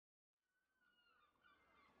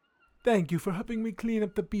Thank you for helping me clean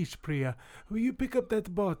up the beach, Priya. Will you pick up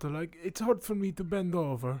that bottle? It's hard for me to bend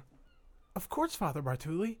over. Of course, Father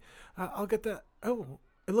Bartuli. I'll get that. Oh,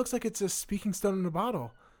 it looks like it's a speaking stone in a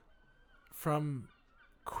bottle. From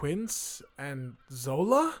Quince and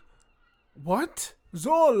Zola? What?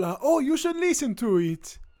 Zola? Oh, you should listen to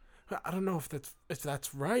it. I don't know if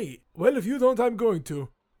that's right. Well, if you don't, I'm going to.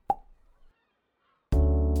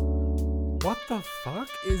 What the fuck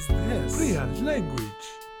is this? Priya, language.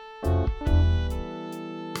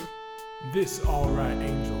 This Alright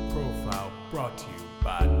Angel profile brought to you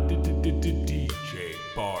by DJ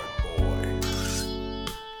Bardboy.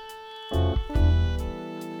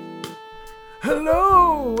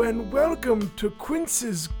 Hello and welcome to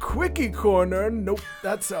Quince's Quickie Corner. Nope,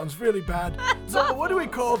 that sounds really bad. So what do we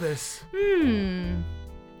call this?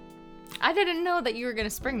 I didn't know that you were going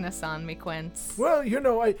to spring this on me, Quince. Well,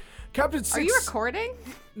 Captain Six... Are you recording?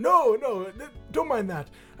 No, don't mind that.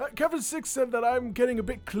 Captain Six said that I'm getting a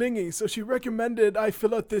bit clingy, so she recommended I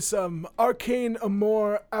fill out this Arcane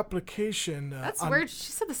Amour application. That's weird.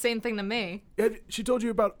 She said the same thing to me. She told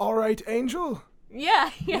you about Alright Angel?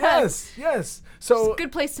 Yeah. Yes. So it's a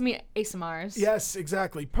good place to meet ASMRs. Yes,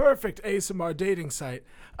 exactly. Perfect ASMR dating site.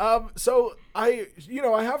 So I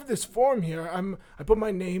have this form here. I put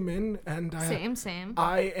my name in, and Same.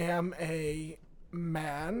 I am a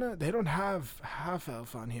man. They don't have half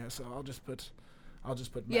elf on here, so I'll just put man.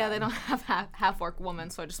 Yeah, they don't have half orc woman,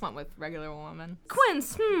 so I just went with regular woman.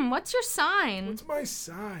 Quince, what's your sign? What's my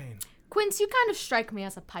sign? Quince, you kind of strike me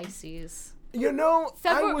as a Pisces.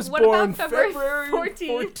 I was born February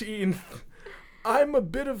 14th. I'm a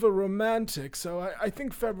bit of a romantic, so I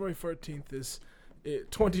think February 14th is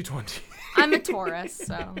 2020. I'm a Taurus,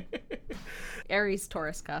 so Aries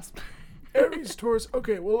Taurus cusp. Aries Taurus.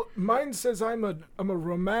 Okay, well, mine says I'm a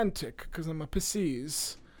romantic because I'm a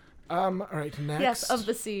Pisces. All right, next. Yes, of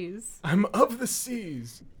the seas. I'm of the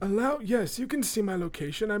seas. Yes, you can see my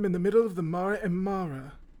location. I'm in the middle of the Mare and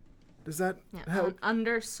Mara. Does that help?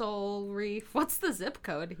 Undersoul Reef. What's the zip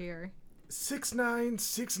code here?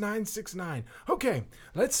 696969. Okay,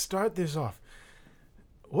 let's start this off.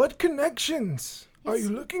 What connections are you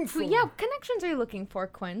looking for? Yeah, connections are you looking for,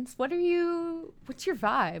 Quince? What's your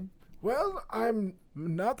vibe? Well, I'm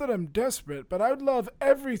not that I'm desperate, but I would love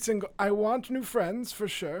I want new friends for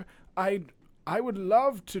sure. I would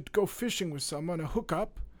love to go fishing with someone, a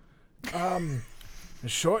hookup.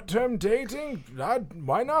 Short-term dating?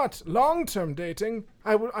 Why not? Long-term dating?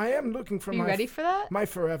 I am looking for you ready for that? My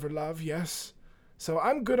forever love, yes. So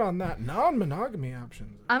I'm good on that. Non-monogamy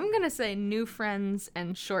options. I'm going to say new friends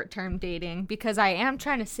and short-term dating because I am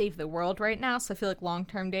trying to save the world right now, so I feel like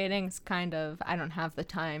long-term dating is I don't have the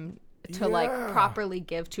time to properly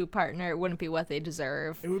give to a partner. It wouldn't be what they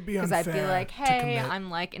deserve. It would be unfair. Because I'd be like, hey,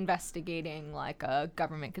 I'm investigating a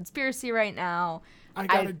government conspiracy right now. I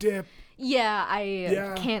gotta dip. Yeah,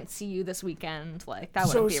 I can't see you this weekend. That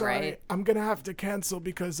wouldn't be right. I'm gonna have to cancel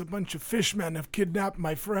because a bunch of fishmen have kidnapped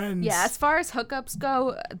my friends. Yeah, as far as hookups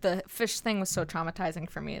go, the fish thing was so traumatizing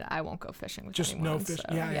for me that I won't go fishing with anyone. Just no fish.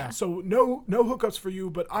 So, yeah. So no hookups for you,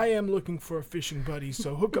 but I am looking for a fishing buddy.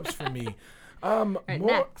 So hookups for me.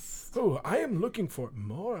 Next. Oh, I am looking for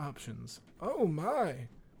more options. Oh my.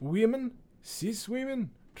 Women, cis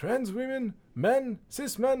women, trans women, men,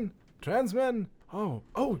 cis men, trans men. Oh,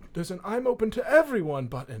 there's an I'm open to everyone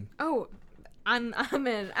button. Oh, I'm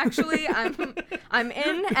in. Actually, I'm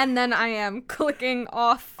in, and then I am clicking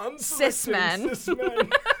off cis men.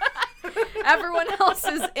 Everyone else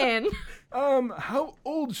is in. How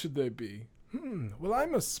old should they be? Well,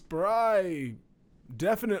 I'm a spry,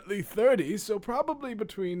 definitely 30, so probably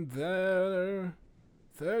between 30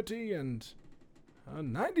 and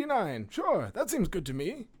 99. Sure, that seems good to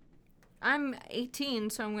me. I'm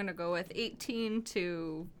 18, so I'm going to go with 18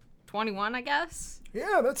 to 21, I guess.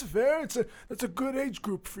 Yeah, that's fair. That's a good age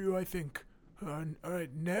group for you, I think. All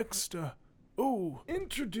right, next.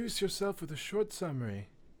 Introduce yourself with a short summary.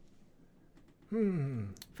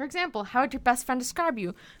 For example, how would your best friend describe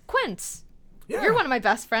you? Quince, yeah. You're one of my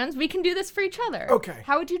best friends. We can do this for each other. Okay.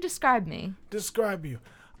 How would you describe me? Describe you.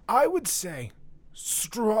 I would say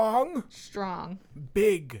strong. Strong.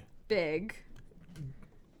 Big.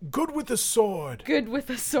 Good with a sword.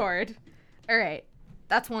 All right.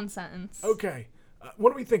 That's one sentence. Okay.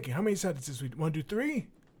 What are we thinking? How many sentences? We want to do 3?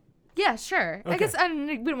 Yeah, sure. Okay. I guess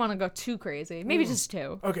we don't want to go too crazy. Maybe just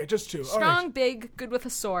 2. Okay, just 2. Strong, all right. Big, good with a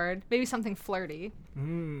sword. Maybe something flirty.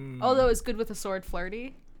 Although is good with a sword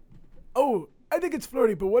flirty? Oh, I think it's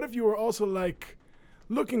flirty, but what if you were also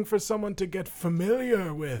looking for someone to get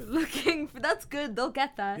familiar with? That's good. They'll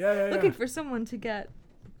get that. Yeah. Looking for someone to get,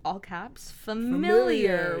 all caps,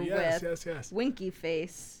 familiar with. Yes. Winky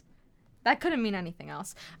face. That couldn't mean anything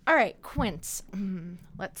else. All right, Quince.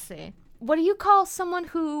 Let's see. What do you call someone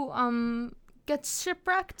who gets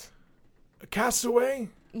shipwrecked? A castaway?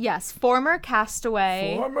 Yes, former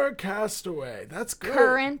castaway. Former castaway. That's good.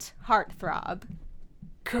 Current heartthrob.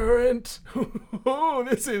 Current. Oh,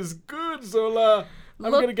 this is good, Zola.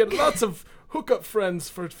 I'm going to get lots of hookup friends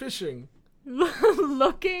for fishing.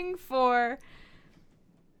 Looking for...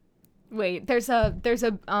 Wait, there's a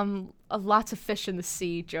lots of fish in the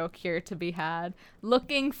sea joke here to be had.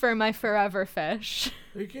 Looking for my forever fish.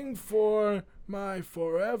 Looking for my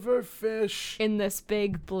forever fish. In this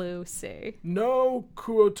big blue sea. No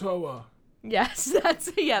Kuotoa. Yes, that's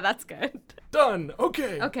good. Done.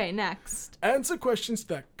 Okay. Okay, next. Answer questions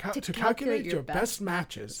to calculate your best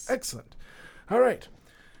matches. Excellent. All right.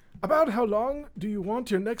 About how long do you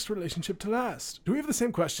want your next relationship to last? Do we have the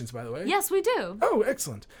same questions, by the way? Yes, we do. Oh,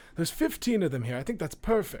 excellent. There's 15 of them here. I think that's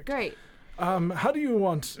perfect. Great. How do you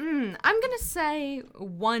want... I'm going to say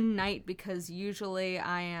one night because usually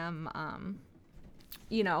I am,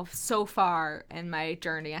 so far in my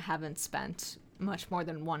journey I haven't spent much more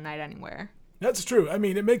than one night anywhere. That's true. I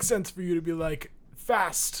mean, it makes sense for you to be like,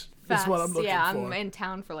 fast. That's what I'm looking for. Yeah, I'm in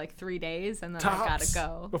town for like 3 days and then I gotta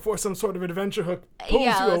go. Before some sort of adventure hook pulls you away.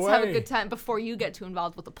 Yeah, let's have a good time before you get too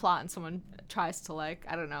involved with the plot and someone tries to, like,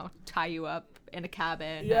 I don't know, tie you up in a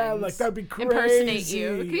cabin. Yeah, like, that'd be crazy. Impersonate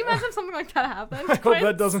you. Can you imagine something like that happen? I hope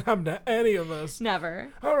that doesn't happen to any of us. Never.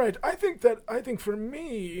 All right, I think for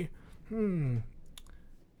me,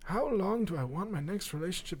 how long do I want my next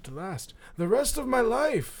relationship to last? The rest of my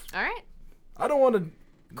life. All right. I don't want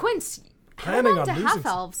to... Quince, how long do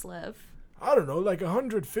half-elves live? I don't know, like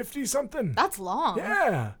 150 something. That's long.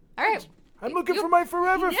 Yeah. All right. I'm looking for my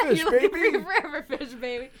forever fish, you're baby. Looking for your forever fish,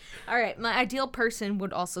 baby. All right. My ideal person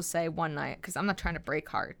would also say one night because I'm not trying to break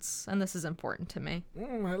hearts, and this is important to me.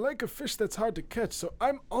 I like a fish that's hard to catch, so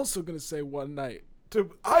I'm also going to say one night.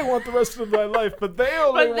 I want the rest of my life, but they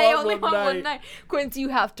only want one night. Quince, you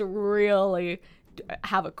have to really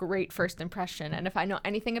have a great first impression, and if I know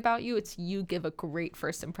anything about you, it's you give a great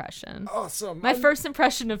first impression. Awesome. My first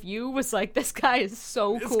impression of you was like, this guy is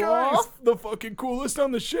so cool. This guy is the fucking coolest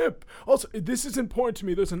on the ship. Also, this is important to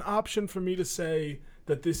me. There's an option for me to say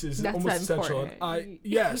that this is that's almost essential.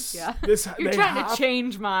 Yes. Yeah. This, You're trying to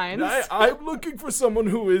change minds. I'm looking for someone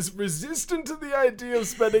who is resistant to the idea of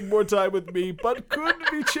spending more time with me, but could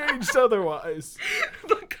be changed otherwise.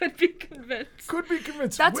 But could be convinced. Could be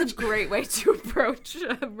convinced. That's a great way to approach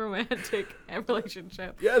a romantic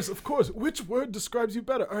relationship. Yes, of course. Which word describes you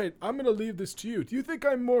better? All right, I'm going to leave this to you. Do you think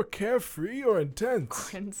I'm more carefree or intense?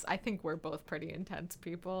 Quince, I think we're both pretty intense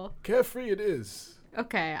people. Carefree it is.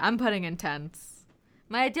 Okay, I'm putting intense.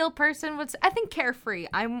 My ideal person was, I think, carefree.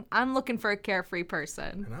 I'm looking for a carefree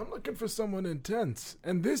person. And I'm looking for someone intense.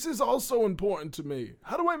 And this is also important to me.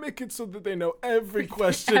 How do I make it so that they know every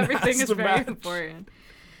question Everything has is to very match? important.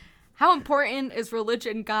 How important is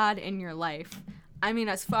religion, God, in your life? I mean,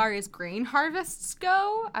 as far as grain harvests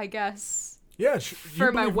go, I guess... Yeah,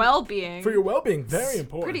 for my well-being. For your well-being, very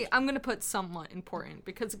important. I'm going to put somewhat important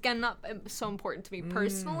because, again, not so important to me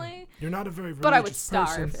personally. You're not a very religious but I would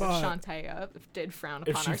starve person, if Shantae did frown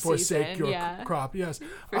upon our season. If she forsake your crop, yes.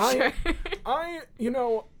 For sure.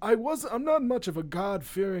 I'm not much of a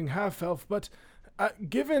God-fearing half-elf, but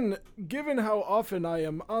given how often I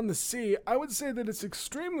am on the sea, I would say that it's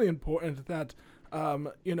extremely important that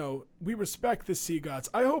we respect the sea gods.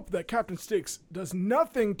 I hope that Captain Styx does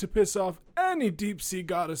nothing to piss off any deep sea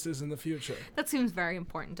goddesses in the future. That seems very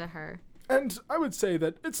important to her. And I would say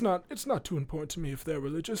that it's not too important to me if they're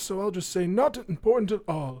religious, so I'll just say not important at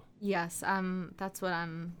all. Yes, that's what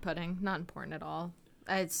I'm putting. Not important at all.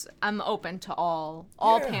 I'm open to all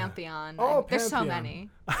pantheon. There's so many.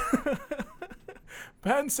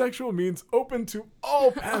 Pansexual means open to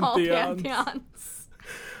all pantheons. All pantheons.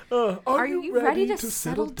 Are you ready to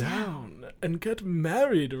settle down and get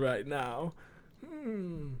married right now?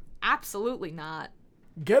 Absolutely not.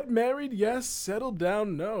 Get married, yes. Settle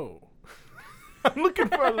down, no. I'm looking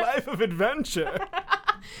for a life of adventure.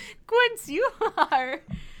 Quince,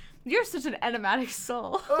 you're such an enigmatic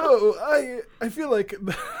soul. Oh, I feel like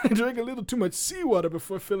I drank a little too much seawater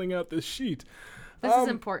before filling out this sheet. This is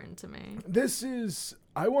important to me.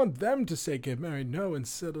 I want them to say get married no and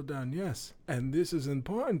settle down yes. And this is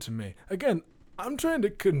important to me. Again, I'm trying to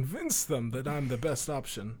convince them that I'm the best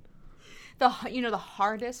option. The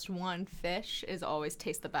hardest one fish is always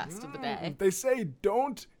taste the best of the day. They say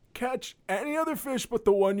don't catch any other fish but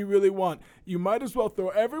the one you really want. You might as well throw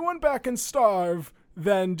everyone back and starve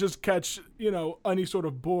than just catch, any sort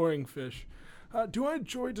of boring fish. Do I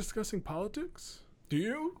enjoy discussing politics? Do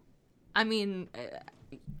you? I mean...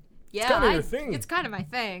 Yeah, it's kind of your thing. It's kind of my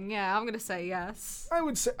thing. Yeah, I'm gonna say yes. I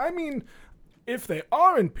would say, I mean, if they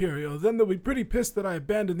are Imperial, then they'll be pretty pissed that I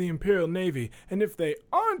abandoned the Imperial Navy. And if they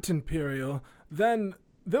aren't Imperial, then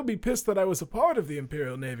they'll be pissed that I was a part of the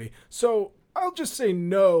Imperial Navy. So I'll just say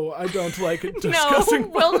no, I don't like it discussing No,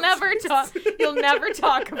 we'll never talk. You'll never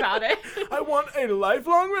talk about it. I want a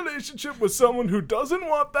lifelong relationship with someone who doesn't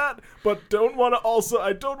want that, but I don't want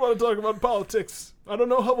to talk about politics. I don't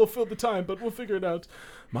know how we'll fill the time, but we'll figure it out.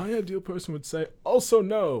 My ideal person would say, also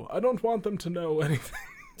no, I don't want them to know anything.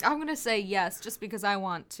 I'm going to say yes, just because I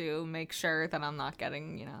want to make sure that I'm not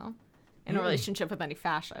getting, in a relationship with any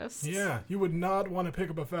fascists. Yeah, you would not want to pick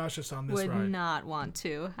up a fascist on this ride. Would not want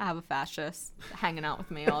to have a fascist hanging out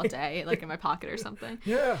with me all day, like in my pocket or something.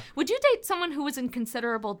 Yeah. Would you date someone who was in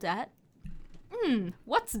considerable debt?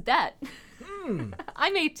 What's debt?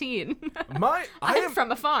 I'm 18. I'm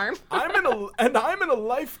from a farm. I'm in a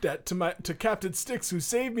life debt to Captain Styx, who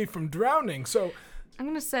saved me from drowning. So I'm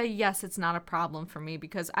gonna say yes. It's not a problem for me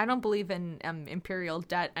because I don't believe in imperial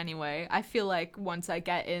debt anyway. I feel like once I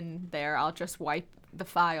get in there, I'll just wipe the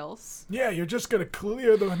files. Yeah, you're just gonna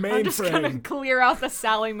clear the mainframe. I'm just gonna clear out the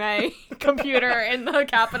Sally Mae computer in the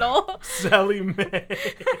Capitol. Sally Mae.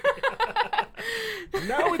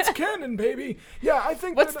 Now it's canon, baby. Yeah, I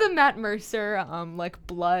think. What's the Matt Mercer,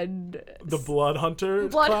 blood? The blood hunter.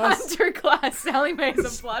 Blood class? hunter class. Sally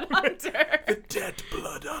Mae's a blood hunter. The dead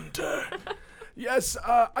blood hunter. Yes,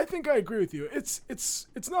 I think I agree with you. It's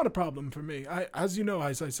not a problem for me. As you know,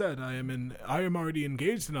 as I said, I am already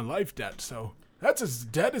engaged in a life debt, so that's as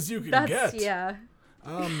dead as you can get. Yeah.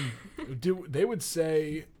 They would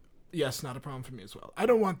say, yes, not a problem for me as well. I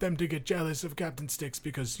don't want them to get jealous of Captain Styx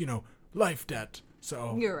because, life debt.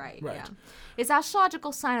 So you're right. Yeah. Is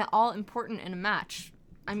astrological sign at all important in a match?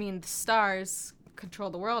 I mean, the stars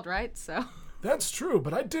control the world, right? So. That's true,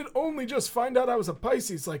 but I did only just find out I was a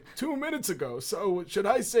Pisces like 2 minutes ago, so should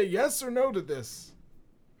I say yes or no to this?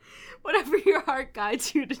 Whatever your heart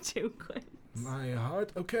guides you to do, Quinn. My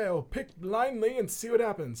heart? Okay, I'll pick blindly and see what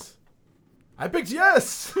happens. I picked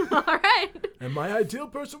yes! All right. And my ideal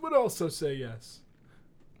person would also say yes.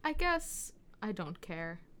 I guess I don't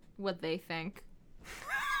care what they think.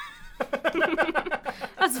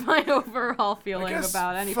 That's my overall feeling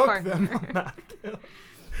about any partner. Them on that.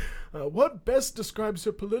 What best describes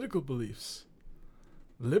your political beliefs?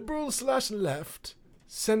 Liberal/left,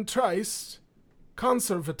 centrist,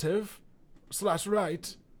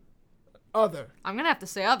 conservative/right, other. I'm gonna have to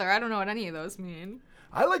say other. I don't know what any of those mean.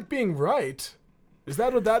 I like being right. Is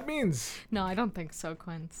that what that means? No, I don't think so,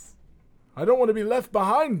 Quince. I don't want to be left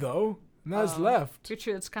behind, though. And that's left. You're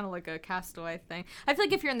true. It's kind of like a castaway thing. I feel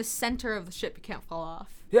like if you're in the center of the ship, you can't fall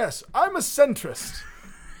off. Yes, I'm a centrist.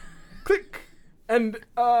 Click. And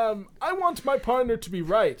I want my partner to be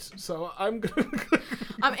right, so I'm gonna.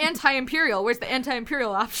 I'm anti-imperial. Where's the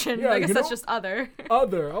anti-imperial option? Yeah, I guess that's just other.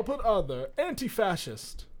 Other. I'll put other.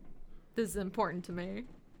 Anti-fascist. This is important to me.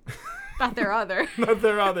 Not their other. Not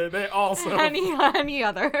their other. They also. Any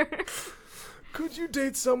other. Could you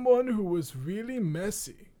date someone who was really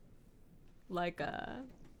messy? Like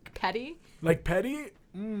petty? Like petty?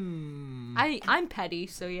 I'm petty,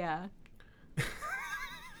 so yeah.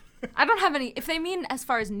 I don't have any, if they mean as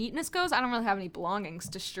far as neatness goes, I don't really have any belongings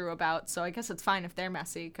to strew about, so I guess it's fine if they're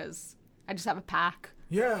messy, because I just have a pack.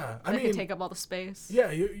 Yeah, I mean, can take up all the space.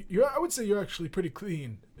 Yeah, I would say you're actually pretty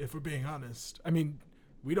clean, if we're being honest. I mean,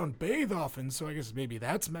 we don't bathe often, so I guess maybe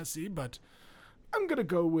that's messy, but I'm gonna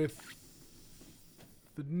go with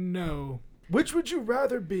the no. Which would you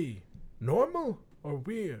rather be, normal or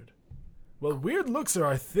weird? Well, weird looks are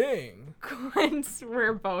our thing. Quince,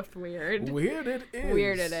 we're both weird. Weird it is.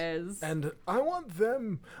 Weird it is. And I want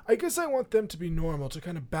them to be normal to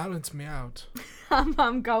kind of balance me out.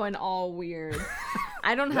 I'm going all weird.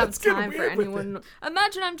 I don't have time for anyone.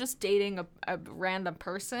 Imagine I'm just dating a random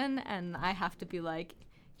person and I have to be like,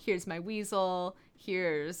 here's my weasel,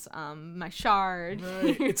 here's my shard.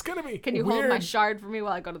 Right. It's going to be Can you weird. hold my shard for me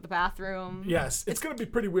while I go to the bathroom? Yes, it's going to be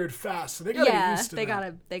pretty weird fast. So they got to get used to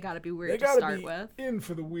that. They got to be weird they to start with. In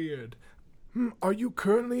for the weird. Are you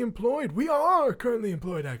currently employed? We are currently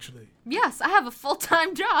employed, actually. Yes, I have a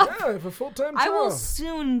full-time job. Yeah, I have a full-time job. I will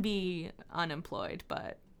soon be unemployed,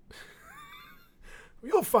 but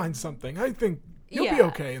you'll find something. I think you'll be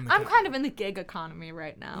okay in the I'm kind of in the gig economy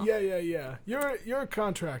right now. Yeah. You're a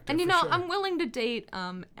contractor. And sure. I'm willing to date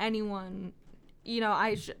anyone.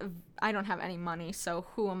 I don't have any money, so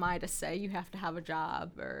who am I to say you have to have a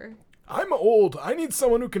job or I'm old. I need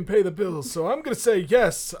someone who can pay the bills, so I'm going to say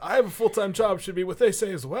yes. I have a full-time job should be what they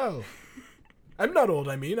say as well. I'm not old,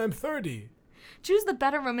 I'm 30. Choose the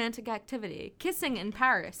better romantic activity. Kissing in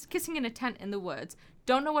Paris, kissing in a tent in the woods,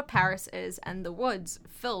 don't know what Paris is, and the woods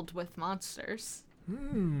filled with monsters.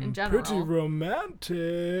 In general. Pretty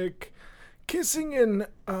romantic. Kissing in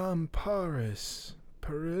Paris.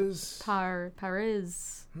 Paris.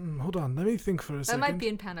 Paris. Hold on, let me think for a second. That might be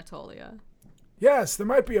in Panatolia. Yes, there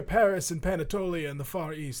might be a Paris in Panatolia in the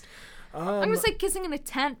Far East. I'm going to say kissing in a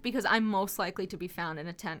tent because I'm most likely to be found in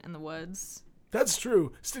a tent in the woods. That's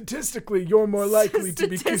true. Statistically, you're more likely to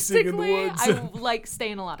be kissing in the woods. I like stay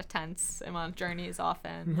in a lot of tents. I'm on journeys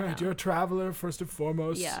often. Right, you're a traveler first and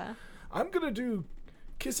foremost. Yeah. I'm going to do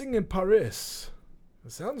kissing in Paris.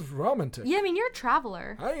 It sounds romantic. Yeah, I mean, you're a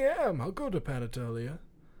traveler. I am. I'll go to Panatolia.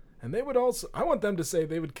 And they would also... I want them to say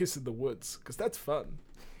they would kiss in the woods, because that's fun.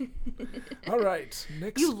 All right,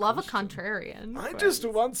 next You love question. a contrarian. I just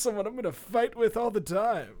want someone I'm going to fight with all the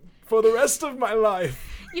time. For the rest of my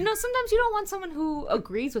life. You know, sometimes you don't want someone who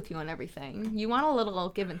agrees with you on everything. You want a little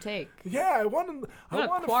give and take. Yeah, I want to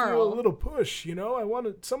feel a little push, you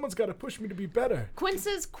know? Someone's got to push me to be better.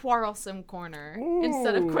 Quince's quarrelsome corner Ooh.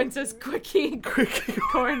 instead of Quince's quickie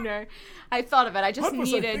corner. I thought of it. I just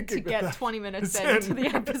needed to get 20 minutes into the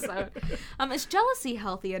episode. Is jealousy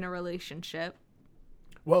healthy in a relationship?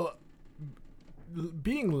 Well,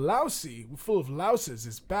 being lousy, full of louses,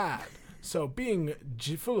 is bad. So being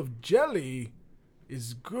full of jelly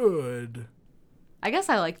is good. I guess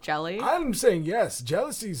I like jelly. I'm saying yes.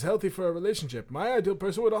 Jealousy is healthy for a relationship. My ideal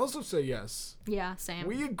person would also say yes. Yeah, same.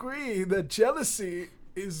 We agree that jealousy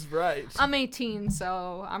is right. I'm 18,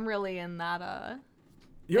 so I'm really in that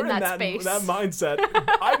You're in that space. That mindset.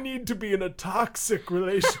 I need to be in a toxic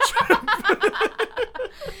relationship.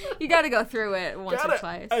 You got to go through it once or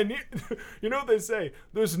twice. You know what they say?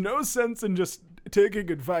 There's no sense in just taking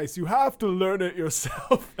advice. You have to learn it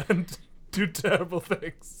yourself and do terrible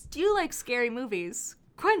things. Do you like scary movies?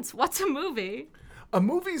 Quince, what's a movie? A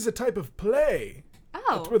movie is a type of play.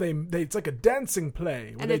 Oh. It's where it's like a dancing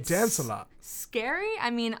play where they dance a lot. Scary?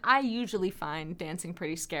 I mean, I usually find dancing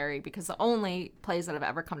pretty scary because the only plays that have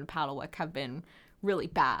ever come to Paddlewick have been really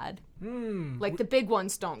bad. Like the big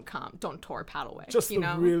ones don't tour Paddlewick. Just the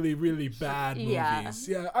know? really, really bad Yeah. movies.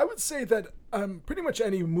 Yeah, I would say that pretty much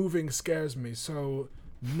any moving scares me. So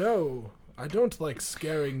no, I don't like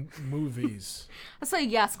scaring movies. I say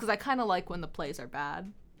yes because I kind of like when the plays are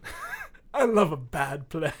bad. I love a bad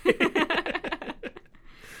play. I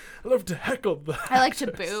love to heckle the I like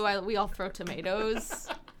to boo. We all throw tomatoes.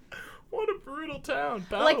 What a brutal town.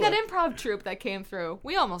 Like that improv troupe that came through.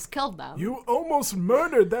 We almost killed them. You almost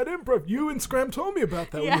murdered that improv. You and Scram told me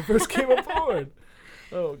about that when you first came aboard.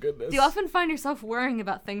 Oh, goodness. Do you often find yourself worrying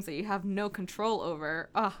about things that you have no control over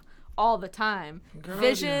all the time? God,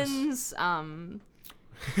 Visions,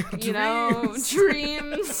 you know,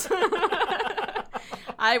 dreams.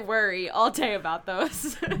 I worry all day about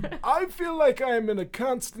those. I feel like I am in a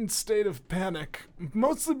constant state of panic,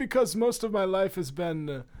 mostly because most of my life has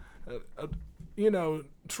been,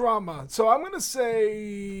 trauma. So I'm going to say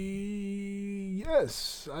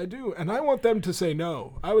yes, I do. And I want them to say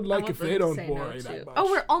no. I would like if they don't worry that much. Oh,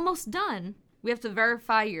 we're almost done. We have to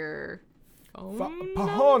verify your phone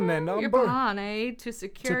Pahone number. Your Pahone to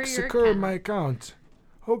secure your account. my account.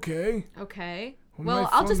 Okay. Okay. Well, Well,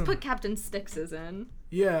 I'll just phone put Captain Styx's in.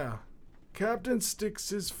 Yeah. Captain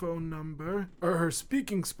Styx's phone number. Or her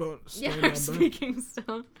speaking stone Yeah, number. her speaking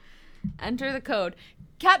stone. Enter the code.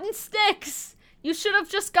 Captain Styx! You should have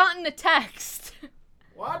just gotten a text.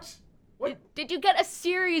 What? Did you get a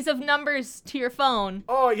series of numbers to your phone?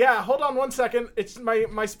 Oh, yeah. Hold on 1 second. It's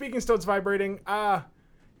my speaking stone's vibrating.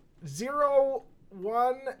 0,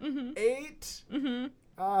 1, 8,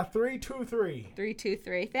 323.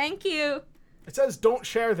 323. Thank you. It says don't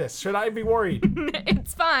share this. Should I be worried?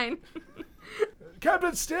 It's fine.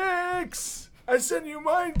 Captain Styx! I sent you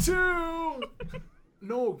mine too!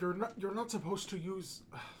 No, you're not supposed to use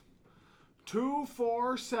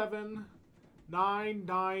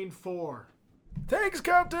 247994. Thanks,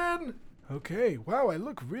 Captain! Okay, wow, I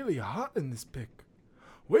look really hot in this pic.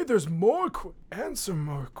 Wait, there's more answer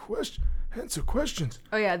questions.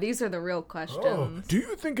 Oh yeah, these are the real questions. Oh, do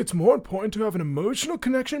you think it's more important to have an emotional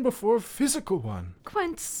connection before a physical one?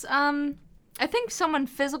 Quince, I think someone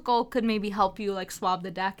physical could maybe help you, like, swab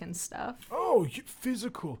the deck and stuff. Oh,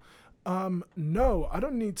 physical. No, I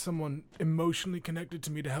don't need someone emotionally connected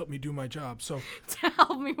to me to help me do my job, so... To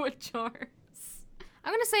help me with chores.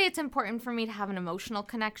 I'm gonna say it's important for me to have an emotional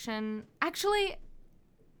connection. Actually,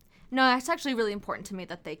 No, it's actually really important to me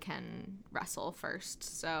that they can wrestle first,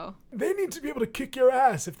 so... They need to be able to kick your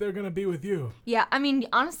ass if they're going to be with you. Yeah, I mean,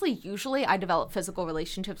 honestly, usually I develop physical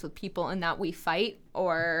relationships with people in that we fight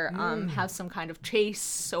or have some kind of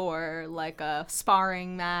chase or like a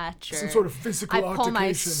sparring match. Or Some sort of physical I pull my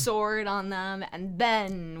altercation. sword on them and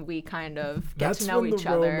then we kind of get That's to know when each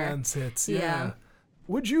the other. romance hits, yeah. Yeah.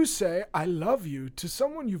 Would you say I love you to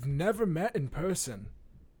someone you've never met in person?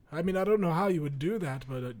 I mean, I don't know how you would do that,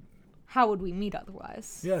 but How would we meet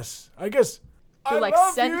otherwise? yes, I guess I Through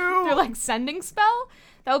love you. through like sending spell?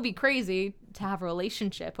 That would be crazy to have a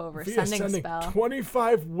relationship over Via sending spell.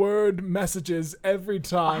 25-word messages every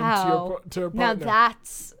time Wow. to your Now partner.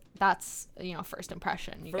 that's first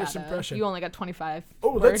impression. First impression. You only got 25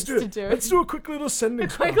 Oh, words let's do to it. do. Let's do a quick little sending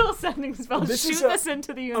spell. Quick little sending spell. This is Shoot a- this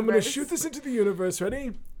into the universe. I'm going to shoot this into the universe.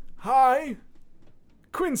 Ready? Hi,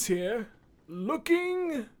 Quince here,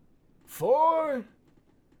 looking for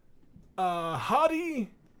a hottie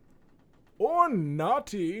or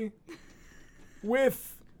naughty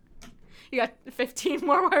with... You got 15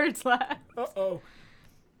 more words left. Uh-oh.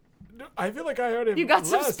 No, I feel like I already have You got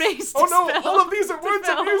some less. space to Oh no, fill- all of these are to words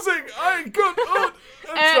fill. I'm using. I got... Oh,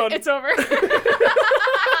 And done. it's over.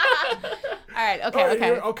 All right. Okay. All right, okay.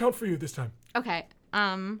 here, I'll count for you this time. Okay.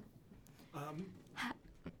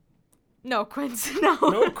 No, Quince. No.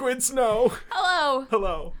 No, Quince, no. Hello.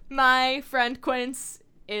 Hello. My friend Quince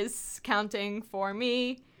is counting for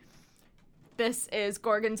me. This is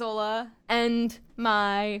Gorgonzola and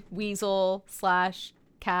my weasel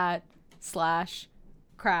 / cat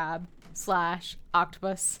 / crab /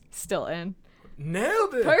 octopus still in.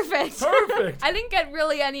 Nailed it. Perfect. Perfect. I didn't get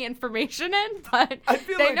really any information in, but I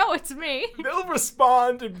feel they like- know it's me. They'll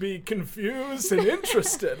respond and be confused and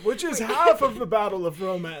interested, which is half of the battle of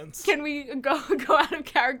romance. Can we go out of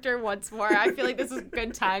character once more? I feel like this is a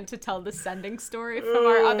good time to tell the sending story from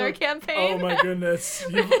our other campaign. Oh my goodness.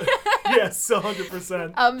 Yes,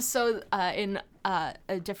 100%. So in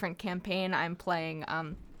a different campaign, I'm playing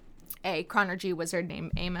a chronergy wizard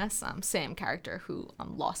named Amos, same character who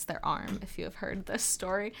lost their arm, if you have heard this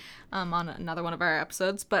story, on another one of our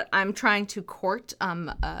episodes. But I'm trying to court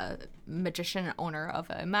a magician and owner of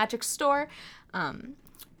a magic store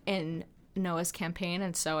in Noah's campaign,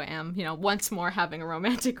 and so I am, once more having a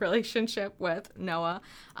romantic relationship with Noah.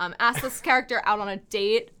 Asked this character out on a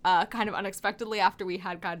date, kind of unexpectedly after we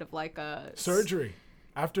had kind of like a Surgery.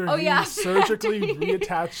 After Oh, he yeah. surgically After he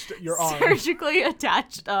reattached your arm. surgically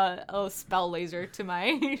attached a spell laser to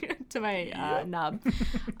my nub.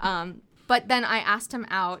 But then I asked him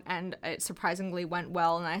out, and it surprisingly went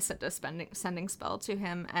well, and I sent a sending spell to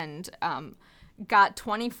him, and got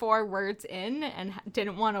 24 words in and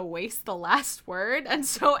didn't want to waste the last word, and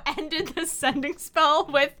so ended the sending spell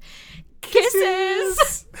with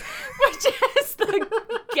kisses, which is the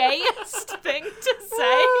gayest thing to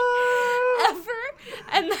say ever.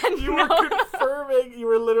 And then You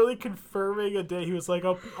were literally confirming a day. He was like,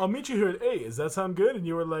 I'll meet you here at 8. Does that sound good? And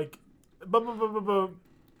you were like,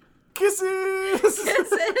 kisses!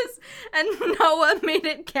 kisses, and Noah made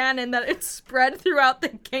it canon that it spread throughout the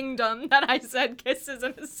kingdom that I said kisses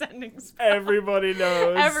in a sending spell. Everybody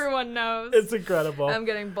knows. Everyone knows. It's incredible. I'm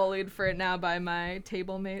getting bullied for it now by my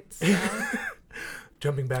table mates. So.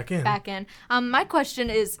 Jumping back in. Back in. My question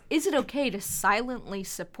is it okay to silently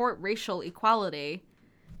support racial equality?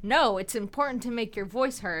 No, it's important to make your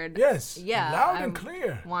voice heard. Yes. Yeah. Loud I and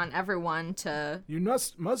clear. want everyone to... You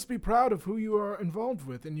must be proud of who you are involved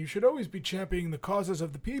with, and you should always be championing the causes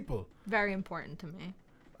of the people. Very important to me.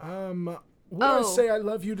 Would I say I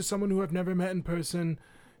love you to someone who I've never met in person?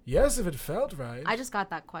 Yes, if it felt right. I just got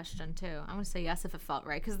that question, too. I'm going to say yes if it felt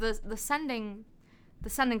right. Because the sending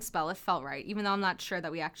spell, it felt right, even though I'm not sure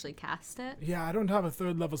that we actually cast it. Yeah, I don't have a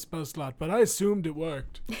 3rd level spell slot, but I assumed it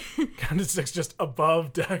worked. Candidstick's just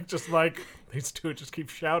above deck, just like, these two just keep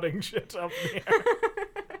shouting shit up in the air.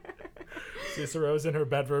 Cicero's in her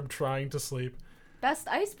bedroom trying to sleep. Best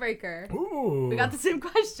icebreaker. Ooh. We got the same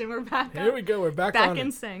question. We're back Here up. we go, we're back Back on in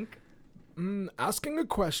it. sync. Asking a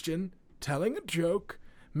question, telling a joke,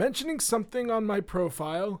 mentioning something on my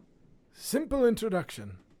profile. Simple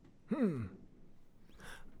introduction.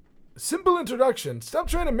 Simple introduction. Stop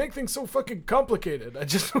trying to make things so fucking complicated. I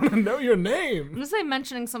just want to know your I'm name. going to say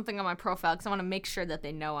mentioning something on my profile because I want to make sure that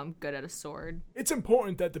they know I'm good at a sword. It's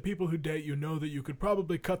important that the people who date you know that you could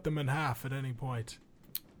probably cut them in half at any point.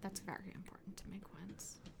 That's very important to me,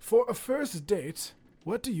 Quince. For a first date,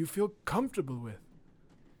 what do you feel comfortable with?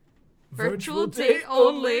 Virtual date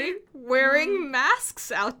only. Wearing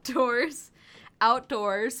masks outdoors.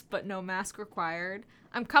 Outdoors, but no mask required.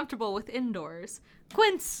 I'm comfortable with indoors.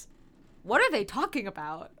 Quince, what are they talking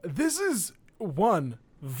about? This is, one,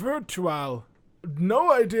 Virtual.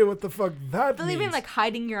 No idea what the fuck that Do you means. mean like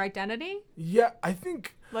hiding your identity? Yeah, I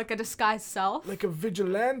think Like a disguised self? like a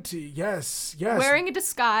vigilante. Yes, yes. Wearing a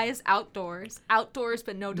disguise outdoors. Outdoors,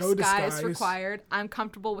 but no No disguise disguise. required. I'm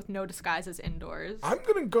comfortable with no disguises indoors. I'm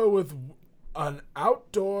gonna go with an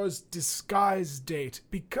outdoors disguise date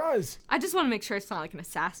because I just want to make sure it's not like an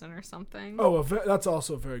assassin or something. that's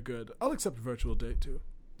also very good. I'll accept a virtual date too.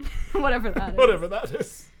 Whatever that is. Whatever that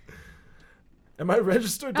is. Am I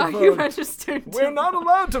registered to Oh, vote? you registered. We're not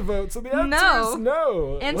allowed to vote, so the answer No. is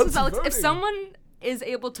no. Answer's What's Alex. If voting? someone is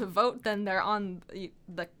able to vote, then they're on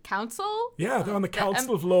the council. Yeah, they're on the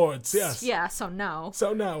Council of Lords, yes. Yeah, so no.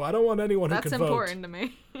 So no, I don't want anyone That's who can important to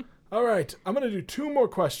me. vote. All right, I'm going to do 2 more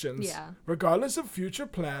questions. Yeah. Regardless of future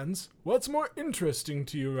plans, what's more interesting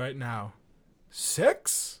to you right now?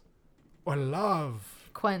 Sex or love?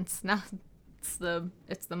 Quince, now it's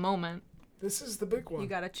the moment. This is the big one. You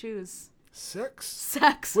gotta choose. Sex?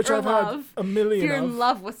 Sex Which or I've love. had a million If you're of. in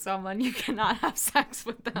love with someone, you cannot have sex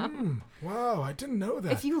with them. Wow, I didn't know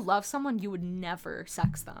that. If you love someone, you would never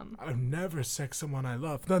sex them. I've never sex someone I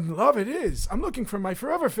love. Then love it is. I'm looking for my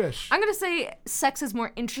forever fish. I'm gonna say sex is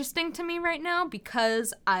more interesting to me right now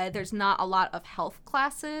because there's not a lot of health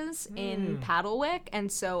classes in Paddlewick, and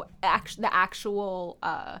so the actual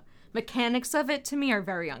mechanics of it to me are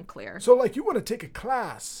very unclear. So, like, you want to take a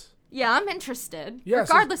class. Yeah, I'm interested. Yeah,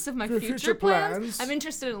 so Regardless of my for future plans, I'm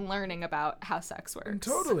interested in learning about how sex works.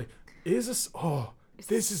 Totally. This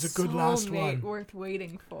is a good last Soulmate one. worth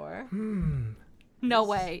waiting for. No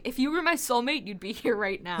way. If you were my soulmate, you'd be here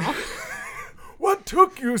right now. What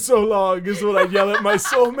took you so long is what I yell at my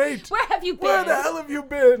soulmate. Where have you been? Where the hell have you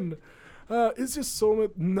been? Is your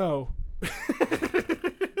soulmate? No.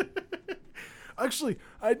 Actually,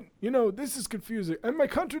 this is confusing. Am I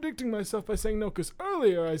contradicting myself by saying no? Because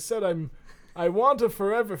earlier I said I want a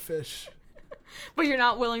forever fish, But you're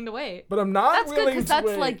not willing to wait. but I'm not That's good willing because to that's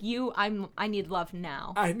wait. like you. I need love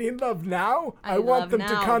now. I need love now. I want love them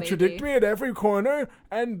to now, contradict baby. me at every corner,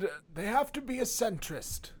 and they have to be a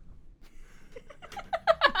centrist.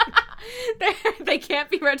 They can't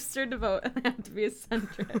be registered to vote. They have to be a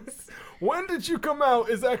centrist. When did you come out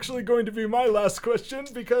is actually going to be my last question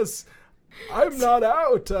because I'm not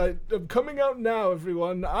out. I'm coming out now,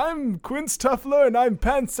 everyone. I'm Quince Tuffler, and I'm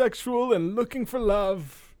pansexual and looking for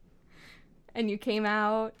love. And you came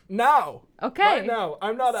out. Now. Okay. Right now.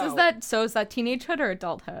 I'm not out. Is that teenagehood or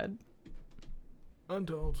adulthood?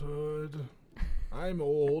 Adulthood. I'm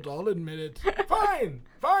old. I'll admit it. Fine.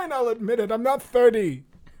 I'll admit it. I'm not 30.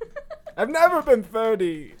 I've never been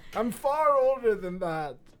 30. I'm far older than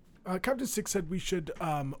that. Captain Six said we should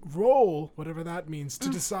roll, whatever that means, to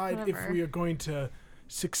decide if whatever. we are going to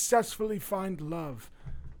successfully find love.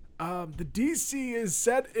 The DC is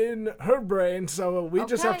set in her brain, so we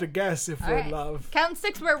just have Okay. to guess if we're in love. Count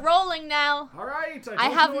 6. We're rolling now. All right. I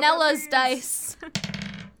have Nella's dice.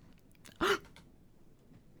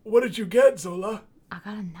 What did you get, Zola? I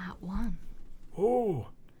got a nat 1. Oh.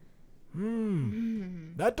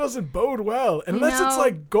 That doesn't bode well, unless it's know-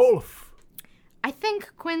 like golf. I think,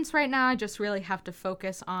 Quince, right now I just really have to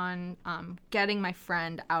focus on getting my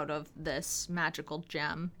friend out of this magical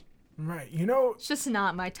gem. Right. It's just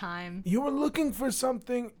not my time. You were looking for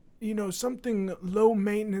something, something low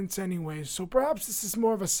maintenance anyway, so perhaps this is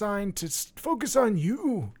more of a sign to focus on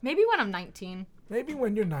you. Maybe when I'm 19. Maybe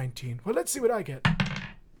when you're 19. Well, let's see what I get.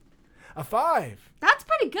 A 5. That's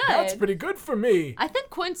pretty good. That's pretty good for me. I think,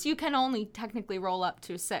 Quince, you can only technically roll up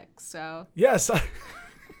to 6, so... Yes,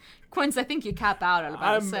 Quince, I think you cap out at about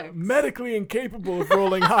a I'm 6. medically incapable of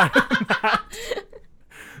rolling higher than that.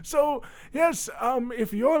 So, yes,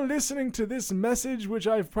 if you're listening to this message, which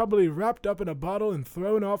I've probably wrapped up in a bottle and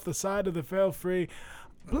thrown off the side of the Fail Free,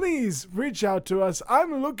 please reach out to us.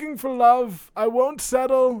 I'm looking for love. I won't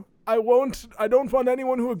settle. I don't want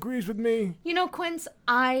anyone who agrees with me. Quince,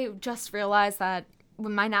 I just realized that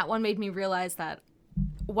when my Nat 1 made me realize that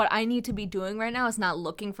what I need to be doing right now is not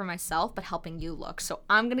looking for myself, but helping you look. So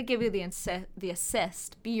I'm going to give you the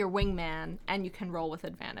assist, be your wingman, and you can roll with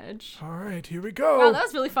advantage. All right, here we go. Wow, that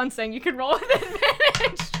was really fun saying you can roll with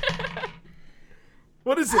advantage.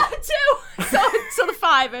 What is it? 2! So the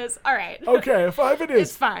 5 is, all right. Okay, a 5 it is.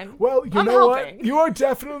 It's fine. Well, you I'm know helping. what? You are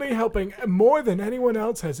definitely helping more than anyone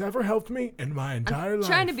else has ever helped me in my entire life.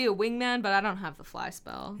 Trying to be a wingman, but I don't have the fly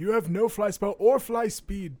spell. You have no fly spell or fly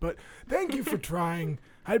speed, but thank you for trying.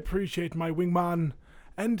 I appreciate my wingman.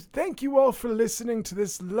 And thank you all for listening to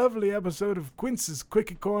this lovely episode of Quince's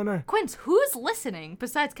Quickie Corner. Quince, who's listening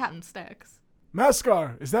besides Captain Sticks?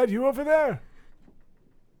 Mascar, is that you over there?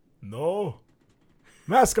 No.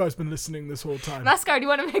 Mascar's been listening this whole time. Mascar, do you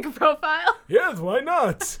want to make a profile? Yes, why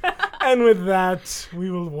not? And with that,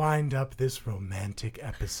 we will wind up this romantic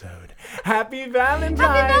episode. Happy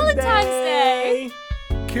Valentine's Day!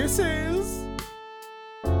 Kisses!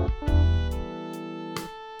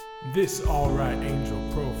 This Alright Angel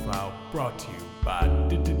profile brought to you by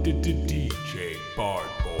DJ Bard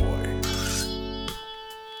Boy.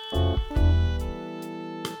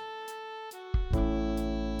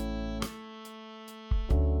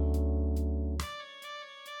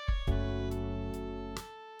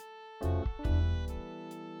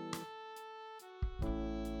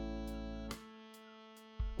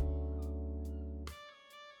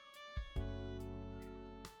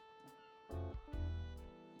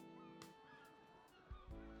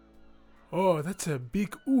 Oh, that's a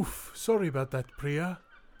big oof. Sorry about that, Priya.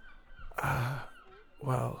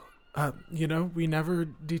 We never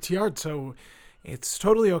DTR'd, so it's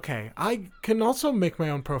totally okay. I can also make my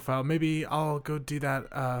own profile. Maybe I'll go do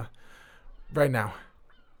that, right now.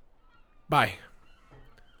 Bye.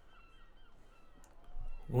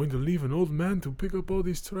 Going to leave an old man to pick up all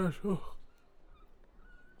these trash. Oh.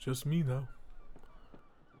 Just me now.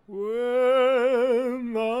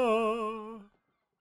 When